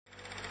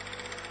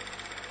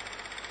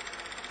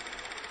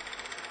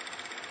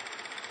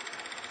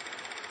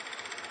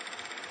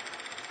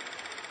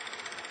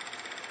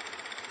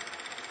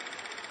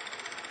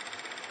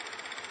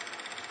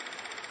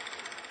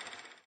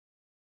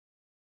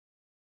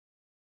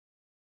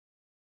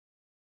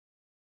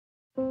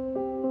I've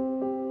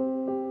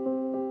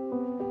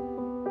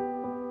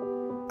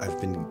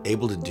been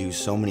able to do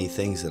so many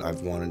things that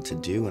I've wanted to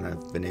do, and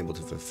I've been able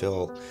to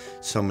fulfill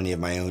so many of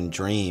my own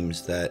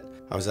dreams that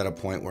I was at a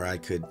point where I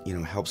could,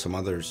 help some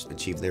others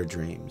achieve their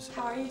dreams.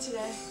 How are you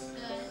today?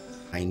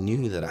 I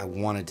knew that I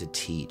wanted to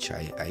teach.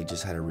 I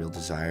just had a real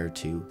desire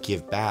to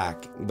give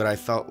back, but I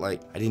felt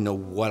like I didn't know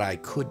what I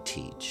could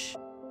teach.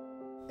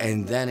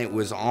 And then it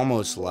was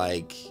almost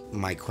like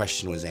my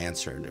question was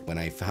answered when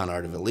I found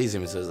Art of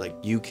Elysium. So it was like,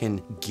 you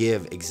can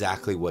give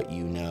exactly what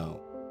you know.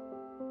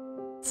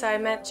 So I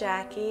met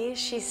Jackie.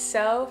 She's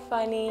so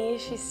funny,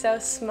 she's so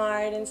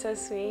smart and so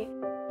sweet.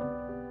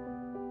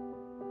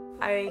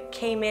 I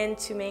came in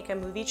to make a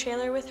movie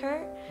trailer with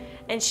her,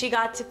 and she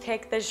got to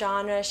pick the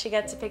genre, she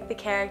got to pick the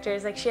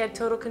characters. Like, she had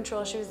total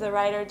control. She was the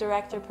writer,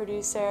 director,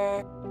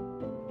 producer.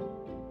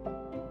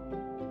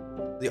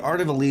 The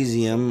Art of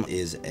Elysium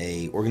is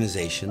an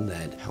organization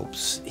that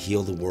helps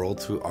heal the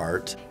world through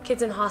art.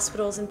 Kids in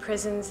hospitals and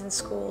prisons and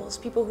schools,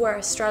 people who are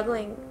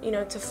struggling,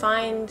 to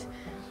find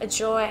a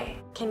joy,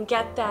 can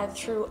get that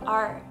through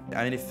art.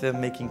 I mean, if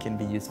filmmaking can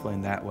be useful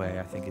in that way,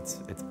 I think it's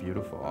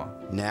beautiful.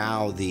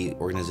 Now the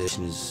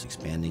organization is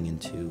expanding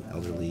into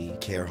elderly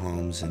care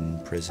homes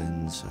and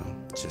prisons, so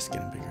it's just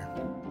getting bigger.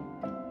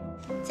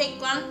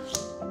 Take one.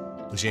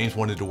 James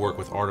wanted to work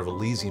with Art of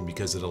Elysium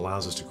because it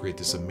allows us to create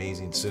this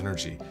amazing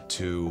synergy,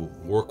 to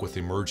work with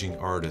emerging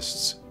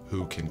artists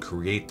who can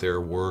create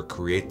their work,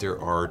 create their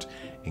art,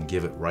 and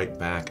give it right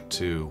back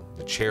to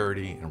the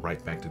charity and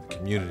right back to the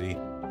community.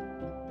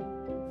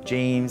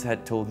 James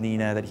had told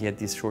Nina that he had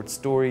these short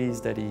stories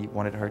that he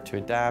wanted her to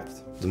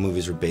adapt. The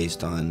movies are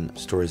based on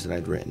stories that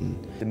I'd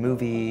written. The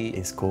movie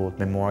is called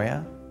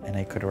Memoria, and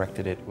I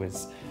co-directed it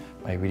with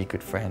my really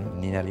good friend,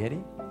 Nina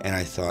Lieri. And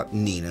I thought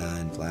Nina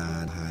and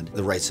Vlad had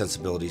the right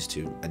sensibilities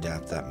to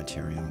adapt that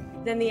material.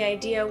 Then the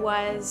idea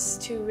was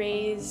to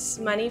raise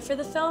money for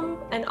the film,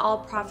 and all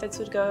profits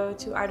would go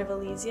to Art of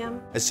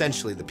Elysium.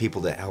 Essentially, the people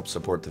that helped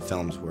support the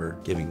films were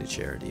giving to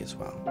charity as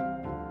well.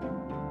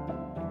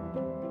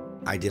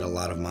 I did a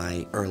lot of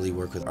my early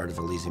work with Art of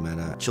Elysium at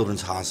a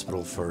children's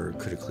hospital for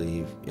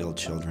critically ill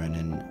children,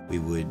 and we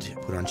would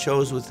put on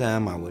shows with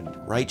them. I would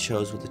write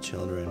shows with the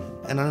children,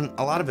 and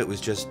a lot of it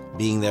was just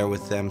being there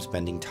with them,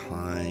 spending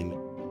time.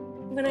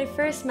 When I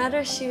first met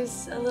her, she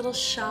was a little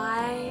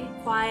shy,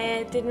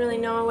 quiet, didn't really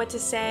know what to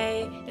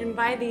say, and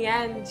by the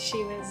end,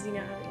 she was,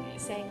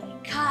 saying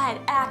like, cut,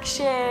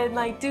 action,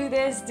 like do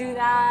this, do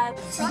that.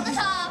 From the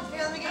top.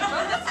 Here, let me get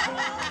from the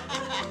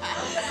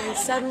top. They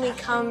suddenly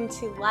come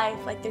to life,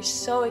 like they're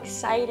so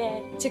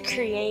excited to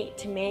create,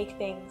 to make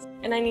things.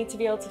 And I need to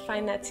be able to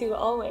find that too,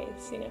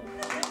 always,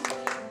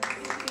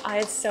 I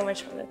had so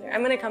much fun with her.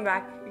 I'm gonna come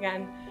back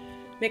again,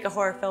 make a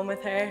horror film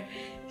with her.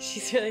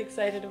 She's really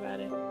excited about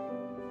it.